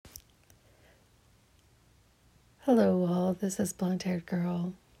Hello all, this is Blonde Haired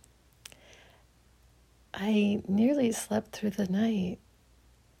Girl. I nearly slept through the night,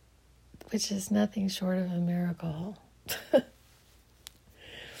 which is nothing short of a miracle.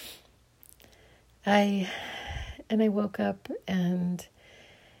 I woke up and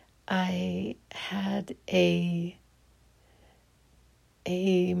I had a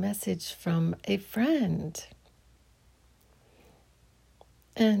message from a friend.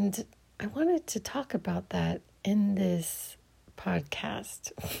 And I wanted to talk about that in this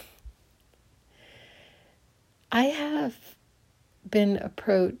podcast. I have been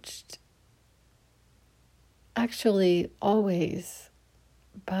approached, actually always,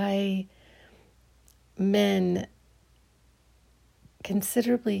 by men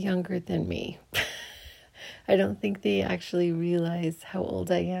considerably younger than me. I don't think they actually realize how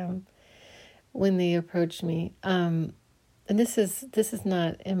old I am when they approach me. And this is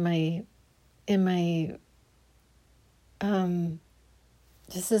not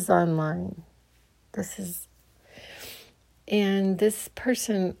this is online. And this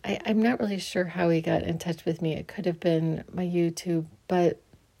person, I'm not really sure how he got in touch with me. It could have been my YouTube, but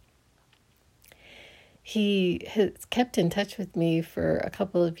he has kept in touch with me for a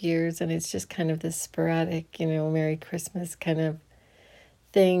couple of years, and it's just kind of this sporadic, Merry Christmas kind of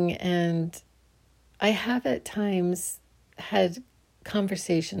thing. And I have at times had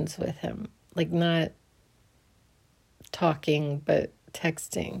conversations with him, like not talking, but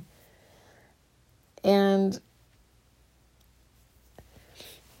texting. And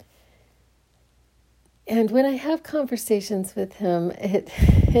when I have conversations with him,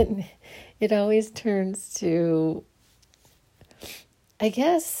 it always turns to, I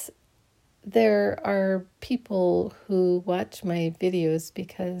guess there are people who watch my videos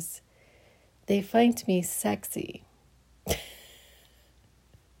because they find me sexy.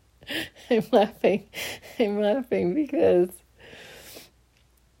 I'm laughing because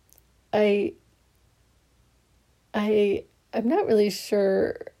I'm not really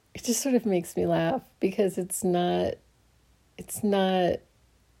sure. It just sort of makes me laugh because it's not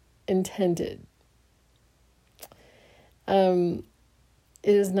intended. It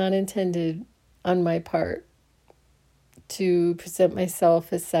is not intended on my part to present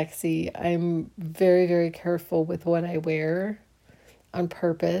myself as sexy. I'm very, very careful with what I wear on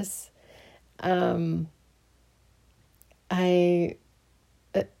purpose.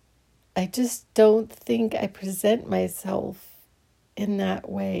 I just don't think I present myself in that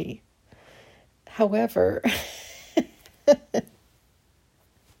way. However,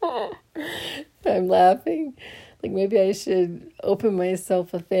 I'm laughing. Like maybe I should open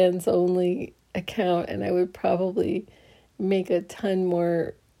myself a fans only account and I would probably make a ton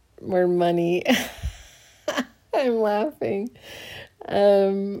more money. I'm laughing.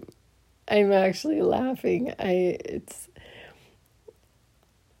 I'm actually laughing.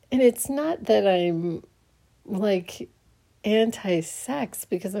 It's not that I'm like anti-sex,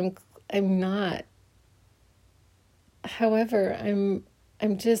 because I'm not. However, I'm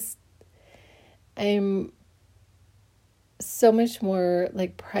so much more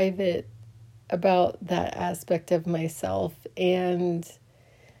like private about that aspect of myself, and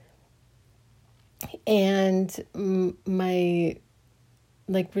my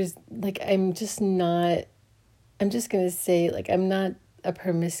I'm just not. I'm just gonna say, like, I'm not a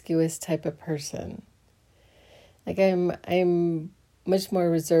promiscuous type of person. Like I'm much more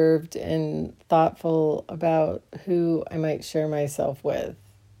reserved and thoughtful about who I might share myself with.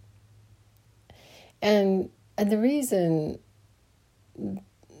 And the reason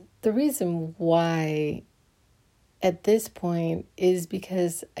why at this point is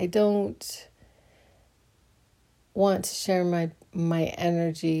because I don't want to share my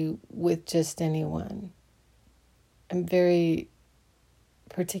energy with just anyone. I'm very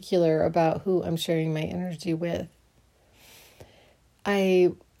particular about who I'm sharing my energy with.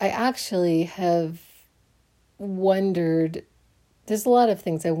 I actually have wondered, there's a lot of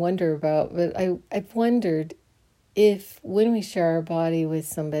things I wonder about, but I've wondered if when we share our body with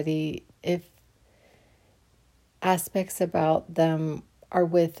somebody, if aspects about them are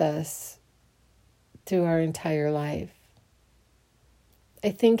with us through our entire life.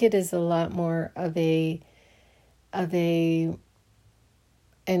 I think it is a lot more of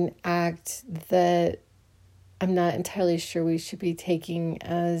an act that I'm not entirely sure we should be taking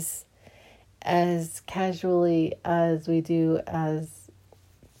as casually as we do as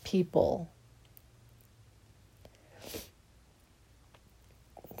people.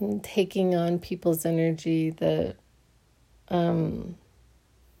 And taking on people's energy that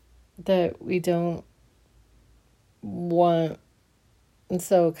we don't want, and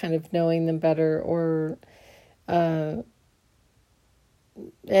so kind of knowing them better, or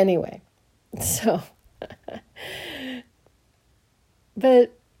Anyway, so,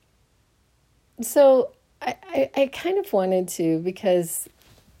 but, so I kind of wanted to, because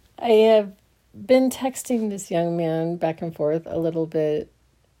I have been texting this young man back and forth a little bit,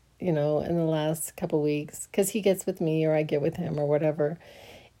 in the last couple weeks, because he gets with me or I get with him or whatever.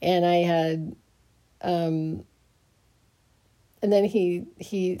 And I had, and then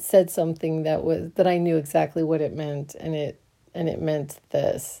he said something that I knew exactly what it meant, and it meant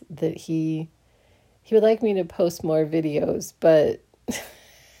this, that he would like me to post more videos, but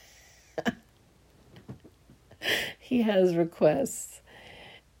he has requests,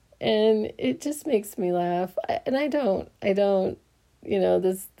 and it just makes me laugh. I don't,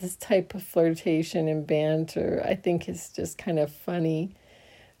 this type of flirtation and banter, I think is just kind of funny.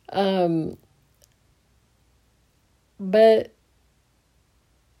 But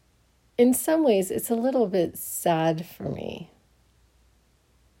in some ways, it's a little bit sad for me,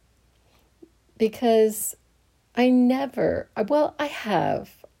 because I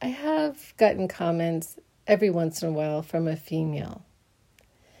have gotten comments every once in a while from a female,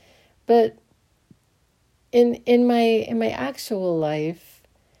 but in my actual life,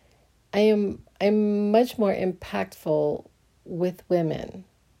 I'm much more impactful with women.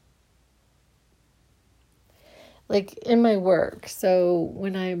 Like in my work, so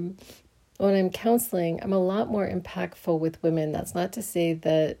when I'm counseling, I'm a lot more impactful with women. That's not to say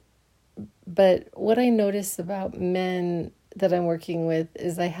that, but what I notice about men that I'm working with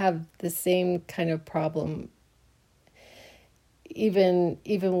is I have the same kind of problem, even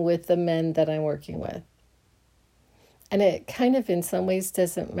with the men that I'm working with. And it kind of in some ways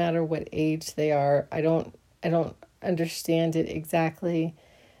doesn't matter what age they are. I don't understand it exactly.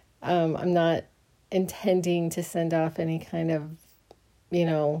 I'm not intending to send off any kind of,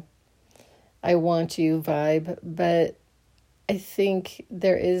 I want you vibe, but I think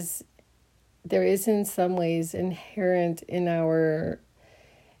there is in some ways inherent in our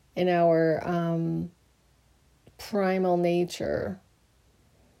primal nature.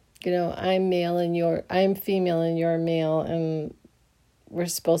 I'm female and you're male, and we're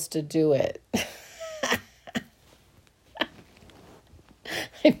supposed to do it.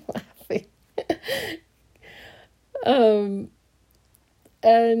 I'm laughing.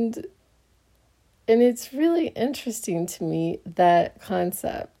 And it's really interesting to me, that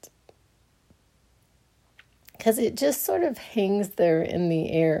concept, because it just sort of hangs there in the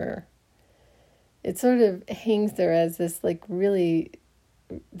air. It sort of hangs there as this, like, really,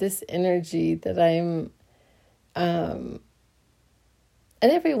 this energy that I'm, and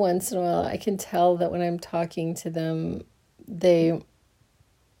every once in a while I can tell that when I'm talking to them, they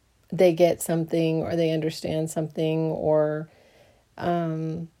get something, or they understand something, or,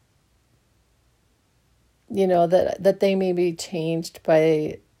 that they may be changed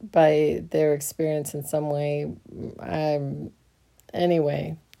by their experience in some way.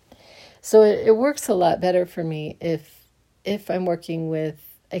 Anyway, so it works a lot better for me if I'm working with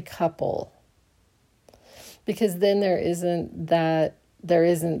a couple, because then there isn't,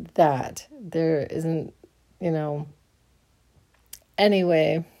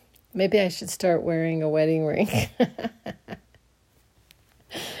 anyway, maybe I should start wearing a wedding ring.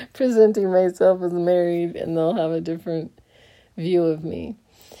 Presenting myself as married, and they'll have a different view of me.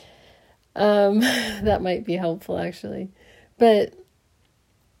 That might be helpful, actually. But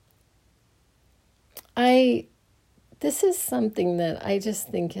this is something that I just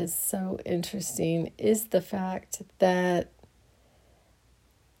think is so interesting, is the fact that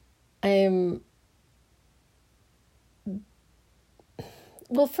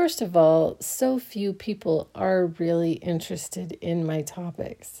well, first of all, so few people are really interested in my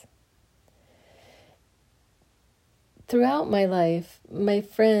topics. Throughout my life, my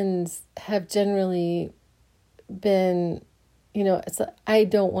friends have generally been, I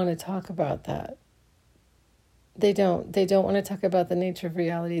don't want to talk about that. They don't want to talk about the nature of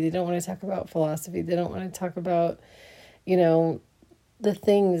reality. They don't want to talk about philosophy. They don't want to talk about, the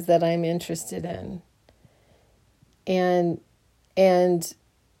things that I'm interested in. And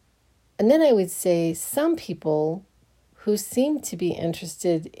then I would say some people who seem to be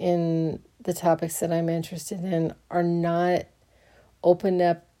interested in the topics that I'm interested in are not open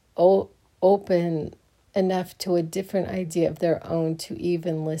enough to a different idea of their own to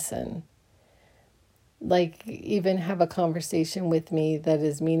even listen. Like, even have a conversation with me that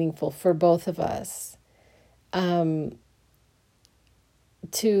is meaningful for both of us.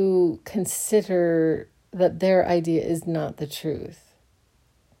 To consider that their idea is not the truth.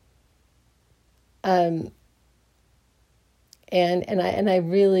 And I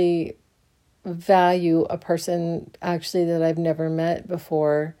really value a person actually that I've never met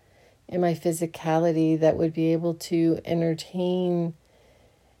before in my physicality that would be able to entertain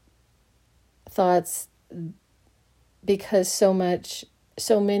thoughts, because so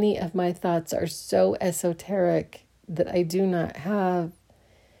many of my thoughts are so esoteric that I do not have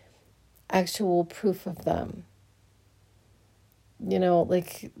actual proof of them.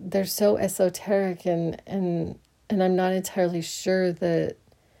 Like they're so esoteric and I'm not entirely sure that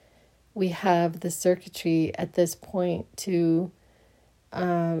we have the circuitry at this point to,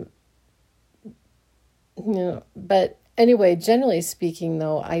 but anyway, generally speaking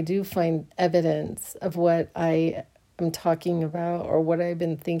though, I do find evidence of what I am talking about or what I've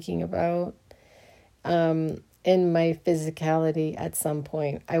been thinking about, in my physicality. At some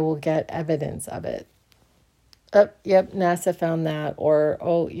point I will get evidence of it. Oh, yep, NASA found that. Or,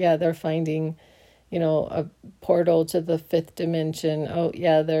 oh, yeah, they're finding, a portal to the fifth dimension. Oh,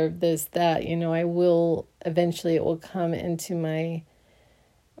 yeah, there's that. I will, eventually it will come into my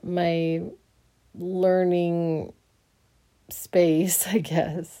learning space, I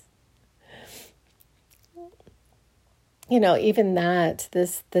guess. Even that,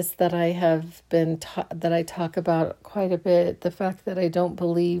 this that I have been that I talk about quite a bit, the fact that I don't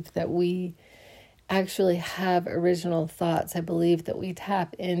believe that we actually have original thoughts. I believe that we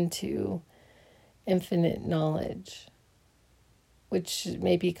tap into infinite knowledge, which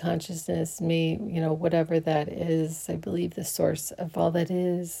may be consciousness, whatever that is. I believe the source of all that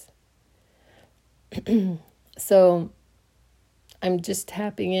is. So I'm just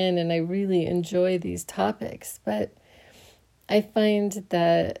tapping in, and I really enjoy these topics, but I find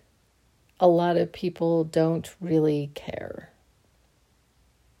that a lot of people don't really care.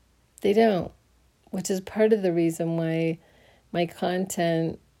 They don't. Which is part of the reason why my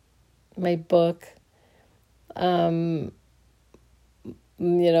content, my book, has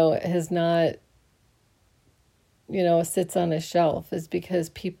not, sits on a shelf, is because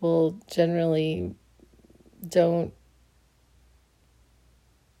people generally don't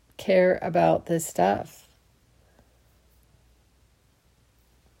care about this stuff.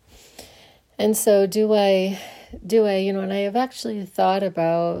 And so do I, and I have actually thought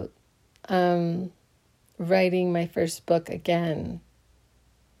about, writing my first book again.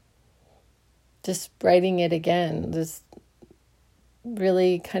 Just writing it again. Just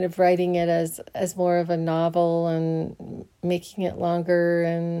really kind of writing it as more of a novel and making it longer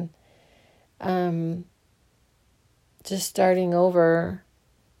and just starting over.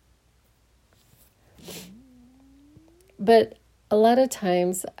 But a lot of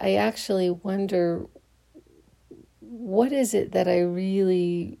times I actually wonder, what is it that I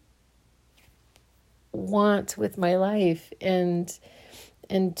really want with my life, and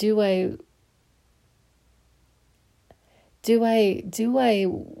do I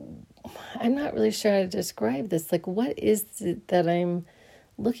I'm not really sure how to describe this. Like, what is it that I'm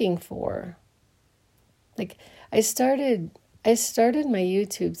looking for? Like, I started my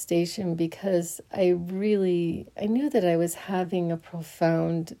YouTube station because I knew that I was having a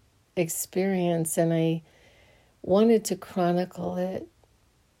profound experience, and I wanted to chronicle it.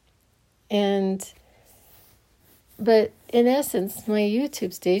 But in essence, my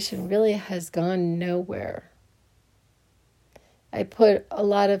YouTube station really has gone nowhere. I put a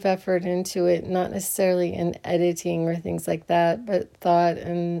lot of effort into it, not necessarily in editing or things like that, but thought,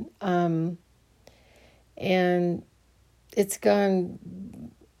 and it's gone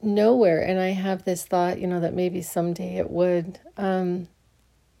nowhere. And I have this thought, that maybe someday it would. And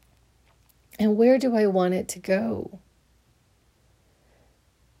where do I want it to go?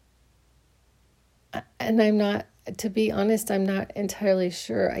 And to be honest, I'm not entirely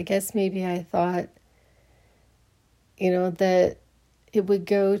sure. I guess maybe I thought, that it would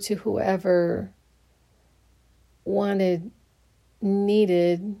go to whoever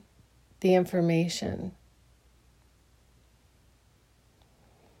needed the information.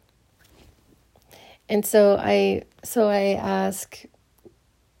 And so I ask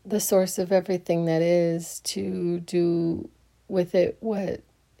the source of everything that is to do with it what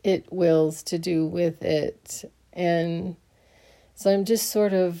it wills to do with it. And so I'm just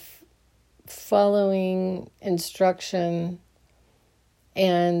sort of following instruction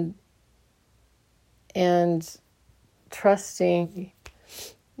and trusting.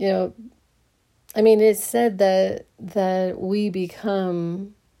 It's said that we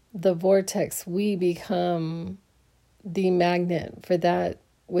become the vortex, we become the magnet for that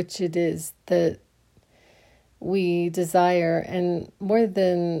which it is that we desire. And more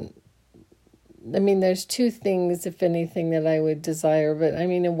than, there's two things, if anything, that I would desire, but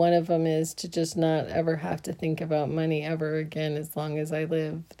and one of them is to just not ever have to think about money ever again as long as I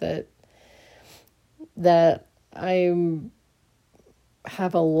live. That that I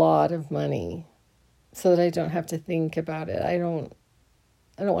have a lot of money so that I don't have to think about it. I don't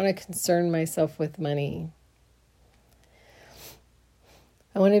want to concern myself with money.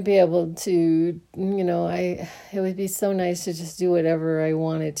 I want to be able to, it would be so nice to just do whatever I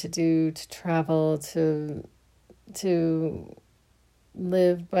wanted to do, to travel, to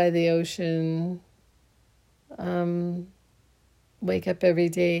live by the ocean, wake up every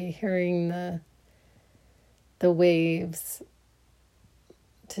day hearing the waves,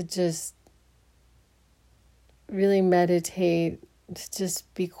 to just really meditate, to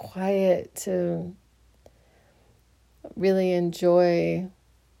just be quiet, to really enjoy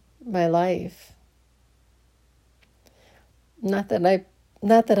my life. Not that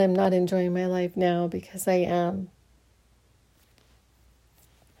I'm not enjoying my life now, because I am.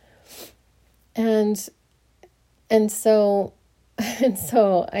 And so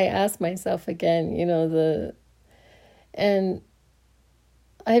I ask myself again, and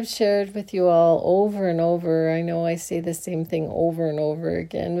I've shared with you all over and over. I know I say the same thing over and over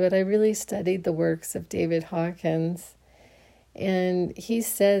again, but I really studied the works of David Hawkins. And he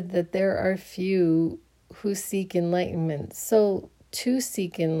said that there are few who seek enlightenment. So to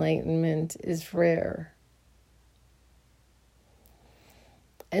seek enlightenment is rare.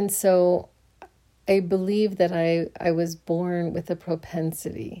 And so I believe that I was born with a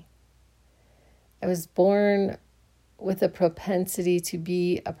propensity. I was born with a propensity to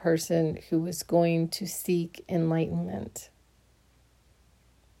be a person who was going to seek enlightenment.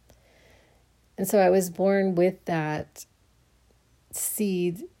 And so I was born with that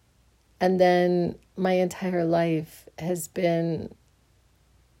seed, and then my entire life has been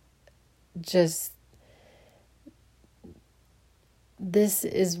just, this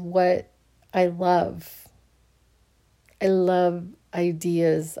is what I love. I love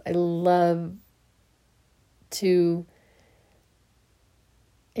ideas. I love to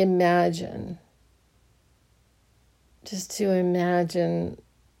imagine, just to imagine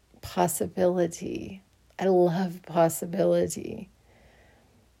possibility. I love possibility.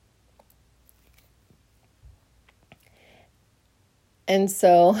 And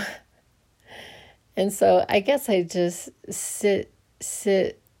so I guess I just sit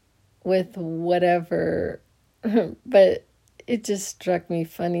with whatever, but it just struck me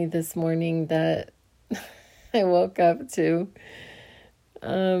funny this morning that I woke up to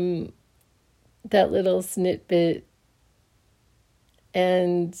that little snippet,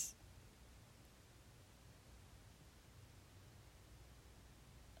 and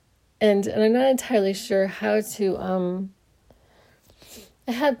I'm not entirely sure how to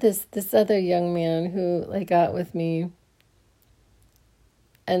I had this other young man who got with me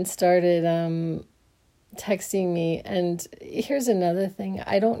and started texting me. And here's another thing.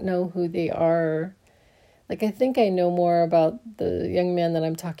 I don't know who they are. I think I know more about the young man that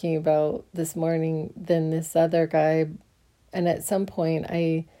I'm talking about this morning than this other guy. And at some point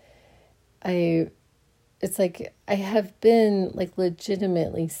it's like I have been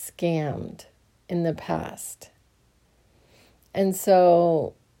legitimately scammed in the past. And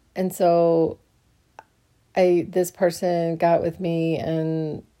so this person got with me,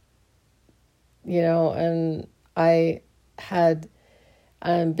 and and I had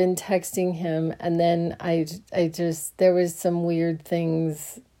been texting him, and then I just, there was some weird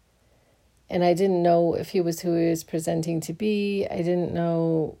things, and I didn't know if he was who he was presenting to be. I didn't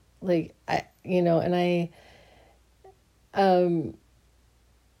know, but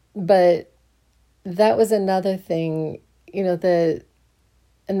that was another thing, and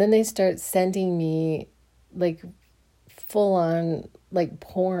then they start sending me full on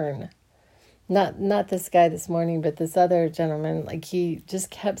porn. Not this guy this morning, but this other gentleman, he just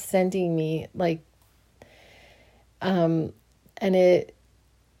kept sending me and it,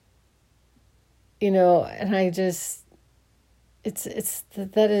 and I just,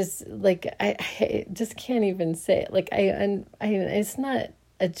 that is I just can't even say it. It's not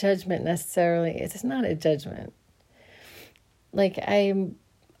a judgment necessarily. It's not a judgment.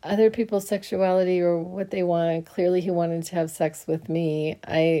 Other people's sexuality or what they want. Clearly he wanted to have sex with me.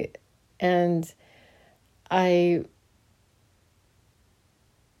 I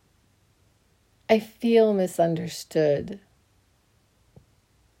feel misunderstood.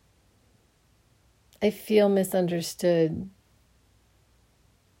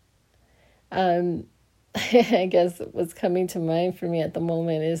 I guess what's coming to mind for me at the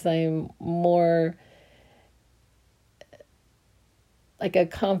moment is I'm more a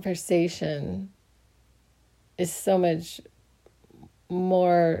conversation is so much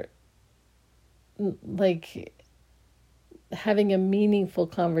more having a meaningful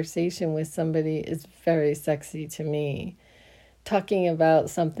conversation with somebody is very sexy to me. Talking about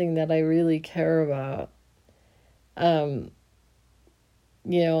something that I really care about. And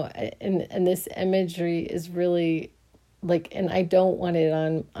this imagery is really like, and I don't want it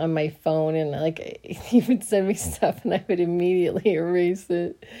on my phone, and like he would send me stuff and I would immediately erase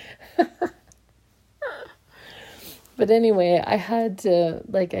it. But anyway, I had to,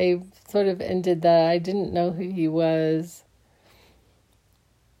 like, I sort of ended that. I didn't know who he was.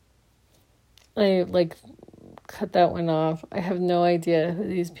 I like cut that one off. I have no idea who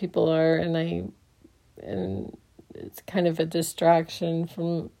these people are, and it's kind of a distraction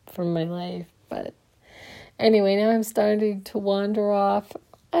from my life. But anyway, now I'm starting to wander off.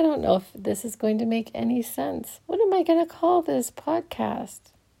 I don't know if this is going to make any sense. What am I going to call this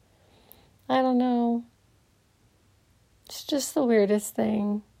podcast? I don't know. It's just the weirdest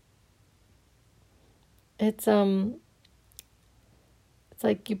thing. It's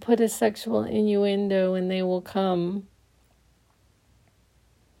like you put a sexual innuendo and they will come.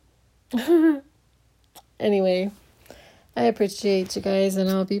 Anyway, I appreciate you guys, and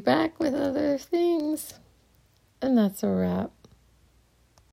I'll be back with other things. And that's a wrap.